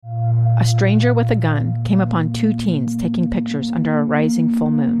a stranger with a gun came upon two teens taking pictures under a rising full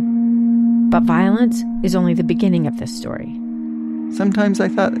moon. But violence is only the beginning of this story. Sometimes I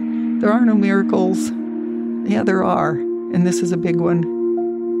thought, there are no miracles. Yeah, there are, and this is a big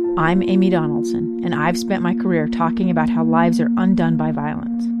one. I'm Amy Donaldson, and I've spent my career talking about how lives are undone by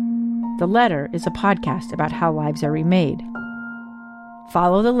violence. The Letter is a podcast about how lives are remade.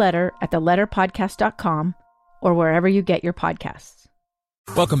 Follow The Letter at theletterpodcast.com or wherever you get your podcasts.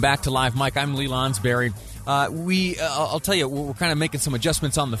 Welcome back to Live Mike. I'm Lee Lonsberry. I'll tell you, we're kind of making some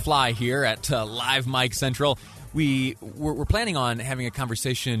adjustments on the fly here at Live Mike Central. We're planning on having a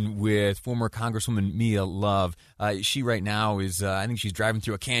conversation with former Congresswoman Mia Love. She right now is, I think she's driving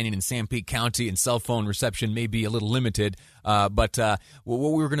through a canyon in Sanpete County, and cell phone reception may be a little limited. But what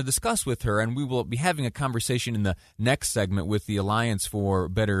we were going to discuss with her, and we will be having a conversation in the next segment with the Alliance for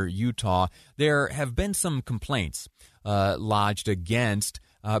Better Utah. There have been some complaints lodged against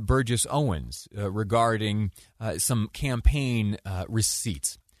Burgess Owens regarding some campaign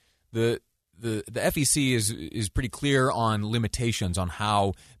receipts. The FEC is pretty clear on limitations on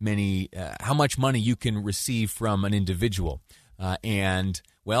how much money you can receive from an individual.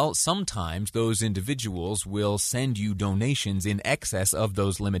 Well, sometimes those individuals will send you donations in excess of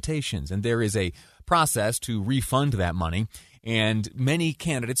those limitations, and there is a process to refund that money, and many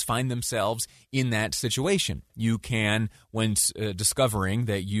candidates find themselves in that situation. You can, when discovering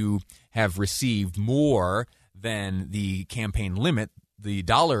that you have received more than the campaign limit, the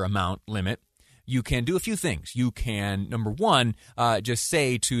dollar amount limit, you can do a few things. You can, number one, just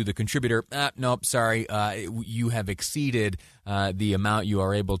say to the contributor, nope, sorry, you have exceeded the amount you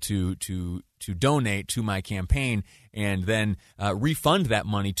are able to donate to my campaign, and then refund that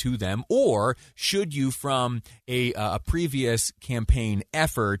money to them. Or should you, from a previous campaign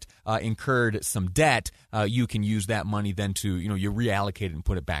effort, incurred some debt, you can use that money then to, you reallocate it and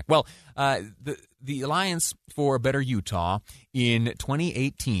put it back. Well, the Alliance for Better Utah in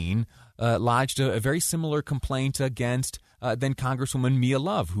 2018 lodged a very similar complaint against then Congresswoman Mia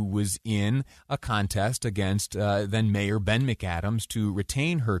Love, who was in a contest against then Mayor Ben McAdams to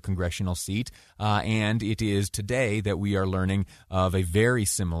retain her congressional seat. And it is today that we are learning of a very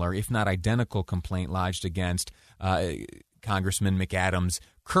similar, if not identical, complaint lodged against Congressman McAdams'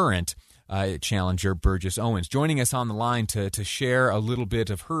 current challenger, Burgess Owens. Joining us on the line to share a little bit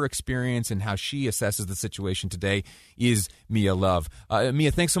of her experience and how she assesses the situation today is Mia Love.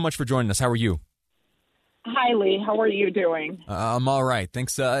 Mia, thanks so much for joining us. How are you? Hi, Lee. How are you doing? I'm all right.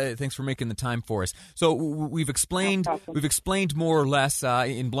 Thanks for making the time for us. So we've explained more or less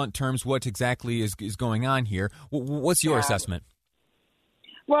in blunt terms what exactly is going on here. What's your assessment?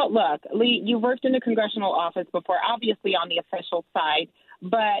 Well, look, Lee, you worked in the congressional office before, obviously on the official side,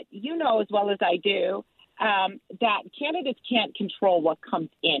 but you know as well as I do that candidates can't control what comes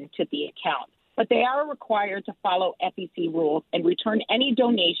into the account, but they are required to follow FEC rules and return any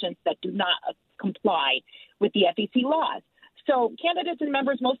donations that do not comply with the FEC laws. So candidates and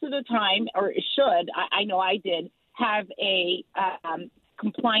members most of the time, or should, I know I did, have a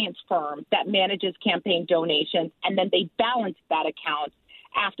compliance firm that manages campaign donations, and then they balance that account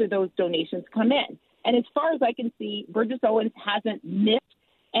after those donations come in. And as far as I can see, Burgess Owens hasn't missed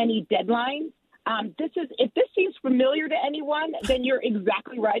any deadlines. If this seems familiar to anyone, then you're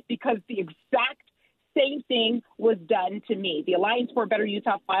exactly right, because the exact same thing was done to me. The Alliance for Better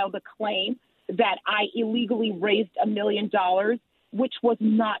Utah filed a claim that I illegally raised $1 million, which was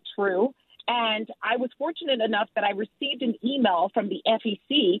not true. And I was fortunate enough that I received an email from the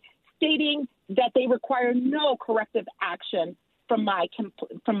FEC stating that they require no corrective action from my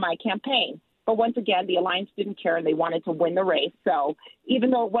campaign. But once again, the Alliance didn't care, and they wanted to win the race. So even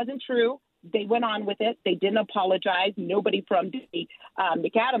though it wasn't true, they went on with it. They didn't apologize. Nobody from the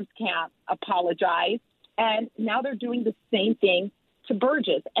McAdams camp apologized. And now they're doing the same thing to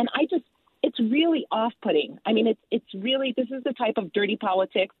Burgess. And it's really off-putting. I mean, it's really, this is the type of dirty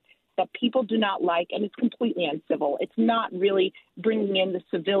politics that people do not like, and it's completely uncivil. It's not really bringing in the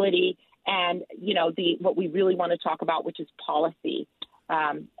civility and, what we really want to talk about, which is policy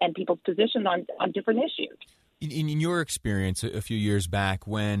and people's position on different issues. In your experience, a few years back,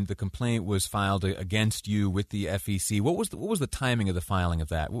 when the complaint was filed against you with the FEC, what was the timing of the filing of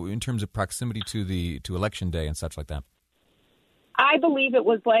that in terms of proximity to Election Day and such like that? I believe it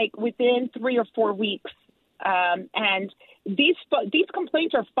was like within 3 or 4 weeks, and these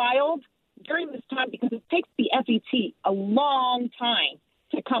complaints are filed during this time because it takes the FEC a long time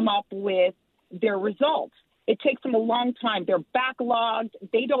to come up with their results. It takes them a long time. They're backlogged.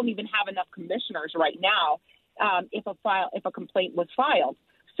 They don't even have enough commissioners right now if a complaint was filed.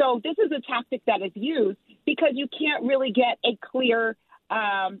 So this is a tactic that is used because you can't really get a clear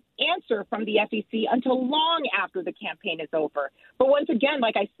answer from the FEC until long after the campaign is over. But once again,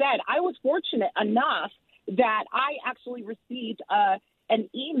 like I said, I was fortunate enough that I actually received an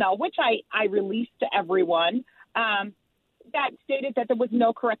email, which I released to everyone, that stated that there was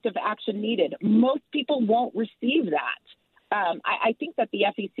no corrective action needed. Most people won't receive that. I think that the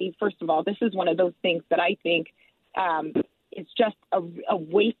FEC, first of all, this is one of those things that I think is just a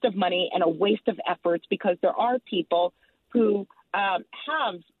waste of money and a waste of efforts, because there are people who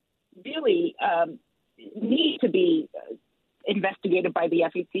have really need to be investigated by the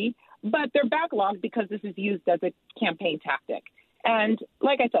FEC, but they're backlogged because this is used as a campaign tactic. And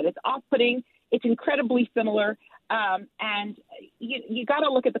like I said, it's off-putting. It's incredibly similar. And you got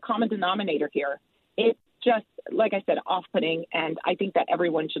to look at the common denominator here. It's just, like I said, off-putting. And I think that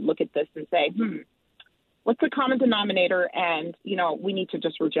everyone should look at this and say, what's the common denominator? And, we need to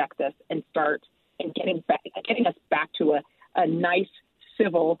just reject this and start and getting us back to a nice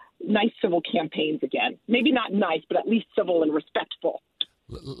civil campaigns again. Maybe not nice, but at least civil and respectful.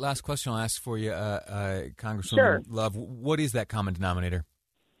 Last question I'll ask for you, Congresswoman Sure. Love. What is that common denominator?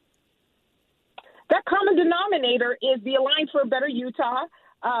 That common denominator is the Alliance for a Better Utah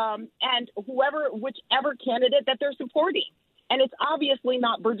and whichever candidate that they're supporting. And it's obviously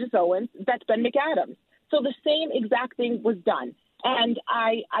not Burgess Owens. That's Ben McAdams. So the same exact thing was done. And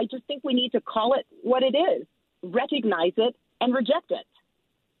I just think we need to call it what it is, recognize it, and reject it.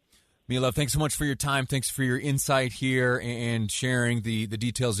 Mia Love, thanks so much for your time. Thanks for your insight here and sharing the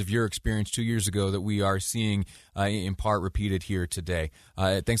details of your experience 2 years ago that we are seeing in part repeated here today.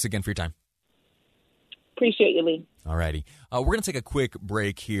 Thanks again for your time. Appreciate you, Lee. All righty. We're going to take a quick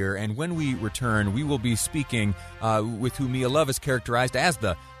break here, and when we return, we will be speaking with who Mia Love is characterized as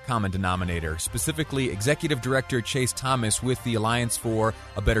the common denominator, specifically Executive Director Chase Thomas with the Alliance for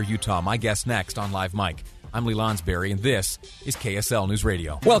a Better Utah. My guest next on Live Mike. I'm Lee Lonsberry, and this is KSL News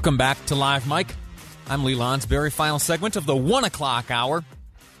Radio. Welcome back to Live Mike. I'm Lee Lonsberry, final segment of the 1 o'clock hour.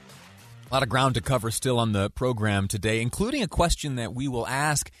 A lot of ground to cover still on the program today, including a question that we will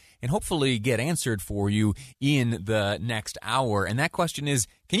ask and hopefully get answered for you in the next hour. And that question is,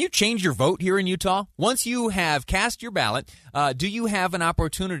 can you change your vote here in Utah? Once you have cast your ballot, do you have an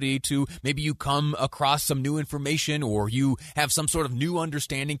opportunity to, maybe you come across some new information or you have some sort of new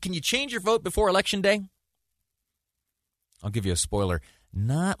understanding? Can you change your vote before Election Day? I'll give you a spoiler.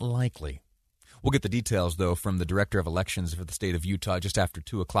 Not likely. We'll get the details, though, from the Director of Elections for the state of Utah just after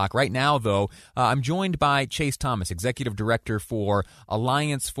 2 o'clock. Right now, though, I'm joined by Chase Thomas, Executive Director for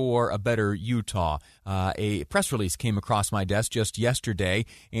Alliance for a Better Utah. A press release came across my desk just yesterday,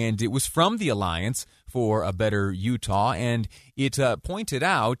 and it was from the Alliance for a Better Utah, and it pointed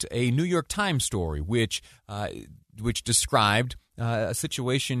out a New York Times story which described a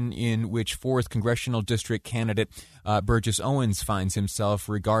situation in which 4th Congressional District candidate Burgess Owens finds himself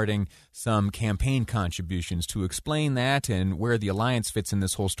regarding some campaign contributions. To explain that and where the Alliance fits in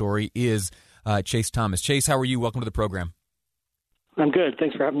this whole story is Chase Thomas. Chase, how are you? Welcome to the program. I'm good.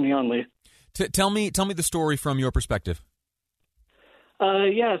 Thanks for having me on, Lee. Tell me the story from your perspective. So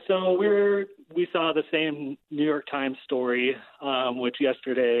we saw the same New York Times story, which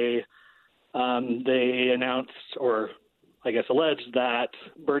yesterday they announced, or I guess alleged, that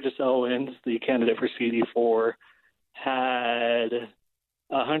Burgess Owens, the candidate for CD4, had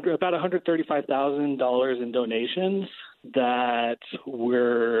about $135,000 in donations that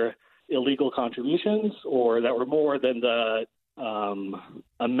were illegal contributions, or that were more than the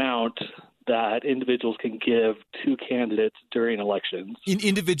amount that individuals can give to candidates during elections.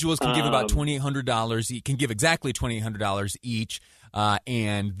 Individuals can give about $2,800. Can give exactly $2,800 each,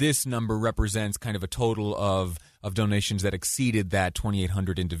 and this number represents kind of a total of donations that exceeded that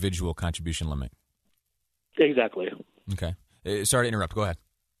 2,800 individual contribution limit. Exactly. Okay. Sorry to interrupt. Go ahead.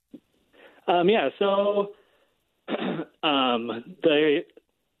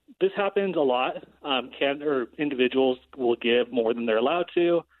 This happens a lot. Individuals will give more than they're allowed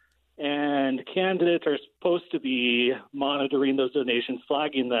to, and candidates are supposed to be monitoring those donations,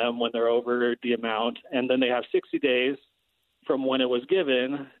 flagging them when they're over the amount, and then they have 60 days from when it was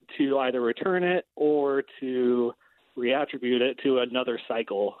given to either return it or to reattribute it to another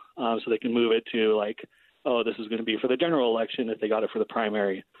cycle, so they can move it to this is going to be for the general election if they got it for the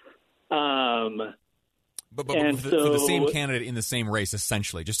primary. But for the same candidate in the same race,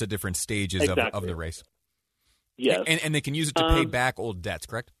 essentially, just at different stages of the race. Yes. And they can use it to pay back old debts,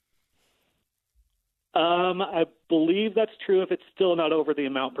 correct? I believe that's true if it's still not over the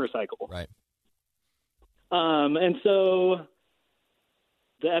amount per cycle. Right. And so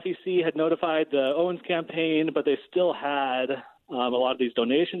the FEC had notified the Owens campaign, but they still had A lot of these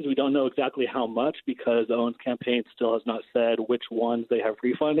donations, we don't know exactly how much because the Owens campaign still has not said which ones they have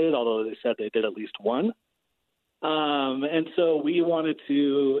refunded, although they said they did at least one. And so we wanted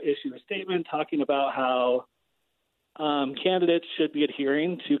to issue a statement talking about how candidates should be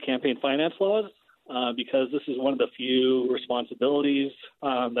adhering to campaign finance laws because this is one of the few responsibilities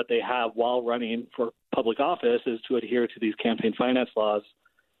that they have while running for public office is to adhere to these campaign finance laws.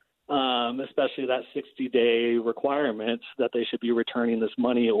 Especially that 60-day requirement that they should be returning this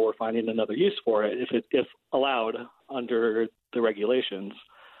money or finding another use for it if allowed under the regulations.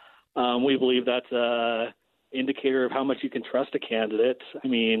 We believe that's an indicator of how much you can trust a candidate. I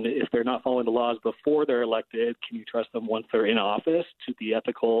mean, if they're not following the laws before they're elected, can you trust them once they're in office to be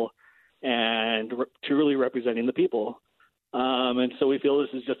ethical and truly representing the people? And so we feel this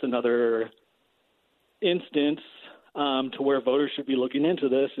is just another instance to where voters should be looking into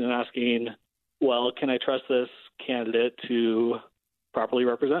this and asking, well, can I trust this candidate to properly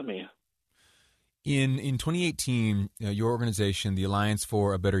represent me? In 2018, your organization, the Alliance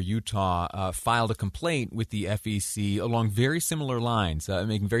for a Better Utah, filed a complaint with the FEC along very similar lines,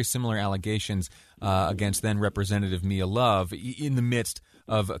 making very similar allegations against then Representative Mia Love in the midst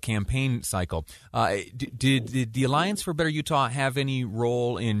of a campaign cycle. Did the Alliance for Better Utah have any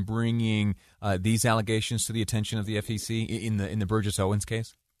role in bringing these allegations to the attention of the FEC in the Burgess Owens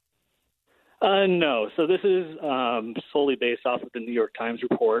case? No. So this is solely based off of the New York Times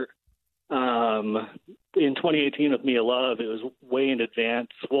report. In 2018 with Mia Love, it was way in advance.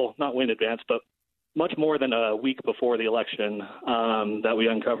 Well, not way in advance, but much more than a week before the election that we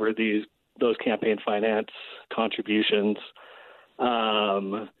uncovered those campaign finance contributions.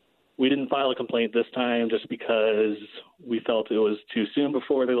 We didn't file a complaint this time just because we felt it was too soon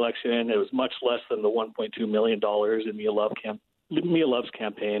before the election. It was much less than the $1.2 million in Mia Love's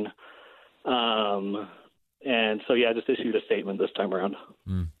campaign. And so, yeah, I just issued a statement this time around.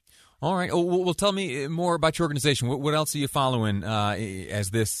 All right. Oh, well, tell me more about your organization. What else are you following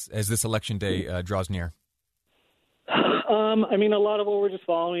as this election day draws near? I mean, a lot of what we're just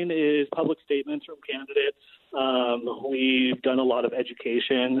following is public statements from candidates. We've done a lot of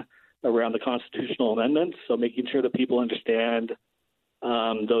education around the constitutional amendments, so making sure that people understand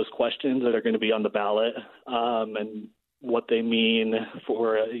those questions that are going to be on the ballot and what they mean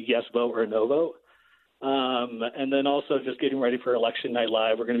for a yes vote or a no vote. And then also just getting ready for Election Night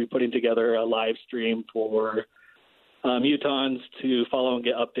Live. We're going to be putting together a live stream for Utahns to follow and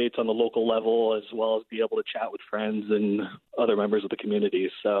get updates on the local level, as well as be able to chat with friends and other members of the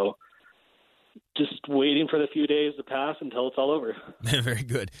community. So just waiting for the few days to pass until it's all over. Very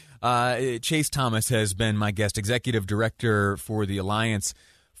good. Chase Thomas has been my guest, executive director for the Alliance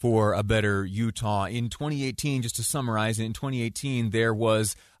for a Better Utah. In 2018, just to summarize, in 2018, there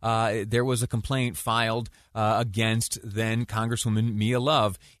was a complaint filed against then Congresswoman Mia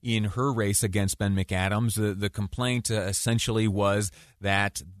Love in her race against Ben McAdams. The complaint essentially was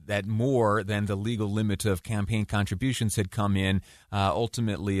that more than the legal limit of campaign contributions had come in.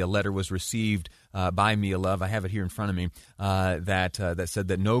 Ultimately, a letter was received by Mia Love. I have it here in front of me that said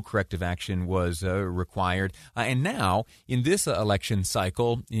that no corrective action was required. And now, in this election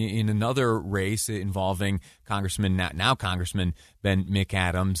cycle, in another race involving Congressman Ben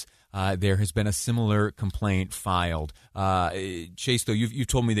McAdams, there has been a similar complaint filed. Chase, though, you've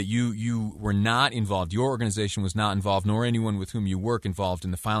told me that you were not involved, your organization was not involved, nor anyone with whom you work involved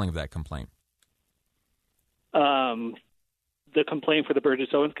in the filing of that complaint. The complaint for the Burgess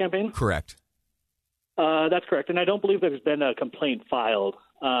Owens campaign? Correct. That's correct. And I don't believe there's been a complaint filed.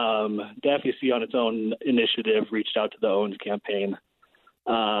 The FEC on its own initiative reached out to the Owens campaign.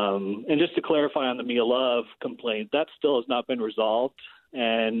 And just to clarify on the Mia Love complaint, that still has not been resolved.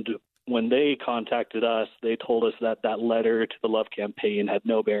 And when they contacted us, they told us that letter to the Love campaign had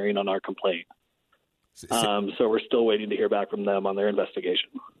no bearing on our complaint. So we're still waiting to hear back from them on their investigation.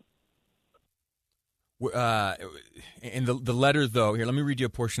 And the letter, though, here, let me read you a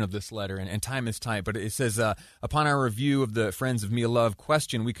portion of this letter, and time is tight, but it says, upon our review of the Friends of Mia Love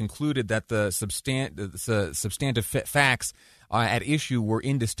question, we concluded that the substantive facts at issue were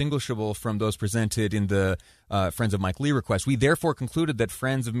indistinguishable from those presented in the Friends of Mike Lee request. We therefore concluded that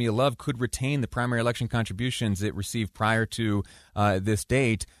Friends of Mia Love could retain the primary election contributions it received prior to this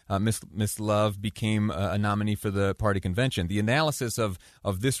date. Miss Love became a nominee for the party convention. The analysis of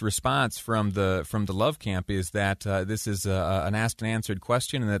this response from the Love camp is that this is an asked and answered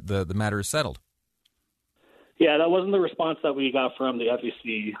question, and that the matter is settled. Yeah, that wasn't the response that we got from the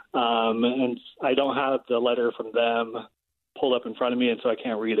FEC, and I don't have the letter from them pulled up in front of me, and so I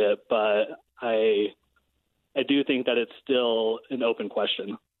can't read it, but I do think that it's still an open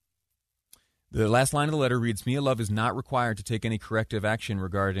question. The last line of the letter reads, Mia Love is not required to take any corrective action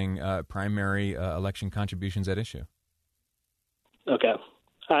regarding primary election contributions at issue. Okay.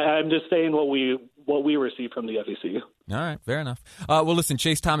 I'm just saying what we received from the FEC. All right, fair enough. Well, listen,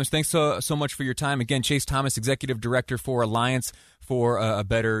 Chase Thomas, thanks so much for your time. Again, Chase Thomas, Executive Director for Alliance for a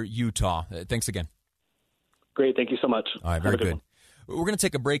Better Utah. Thanks again. Great. Thank you so much. All right, very good. We're going to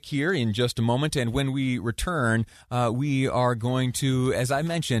take a break here in just a moment, and when we return, we are going to, as I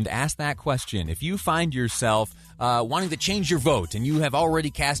mentioned, ask that question. If you find yourself wanting to change your vote, and you have already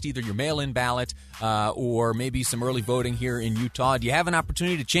cast either your mail-in ballot or maybe some early voting here in Utah, do you have an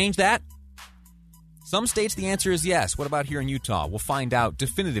opportunity to change that? Some states, the answer is yes. What about here in Utah? We'll find out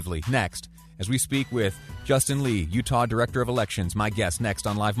definitively next as we speak with Justin Lee, Utah Director of Elections, my guest next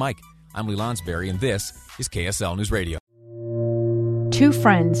on Live Mike. I'm Lee Lonsberry, and this is KSL News Radio. Two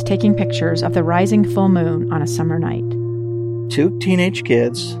friends taking pictures of the rising full moon on a summer night. Two teenage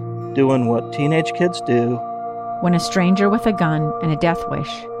kids doing what teenage kids do. When a stranger with a gun and a death wish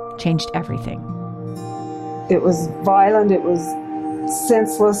changed everything. It was violent, it was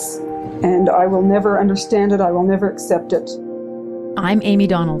senseless, and I will never understand it, I will never accept it. I'm Amy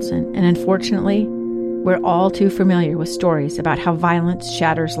Donaldson, and unfortunately, we're all too familiar with stories about how violence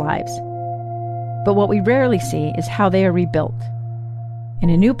shatters lives. But what we rarely see is how they are rebuilt. In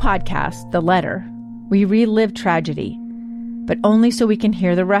a new podcast, The Letter, we relive tragedy, but only so we can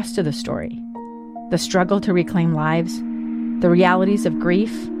hear the rest of the story. The struggle to reclaim lives, the realities of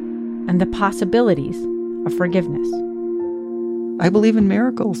grief, and the possibilities of forgiveness. I believe in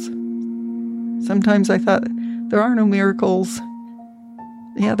miracles. Sometimes I thought, there are no miracles.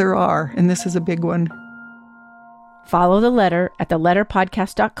 Yeah, there are, and this is a big one. Follow The Letter at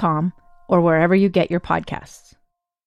theletterpodcast.com or wherever you get your podcasts.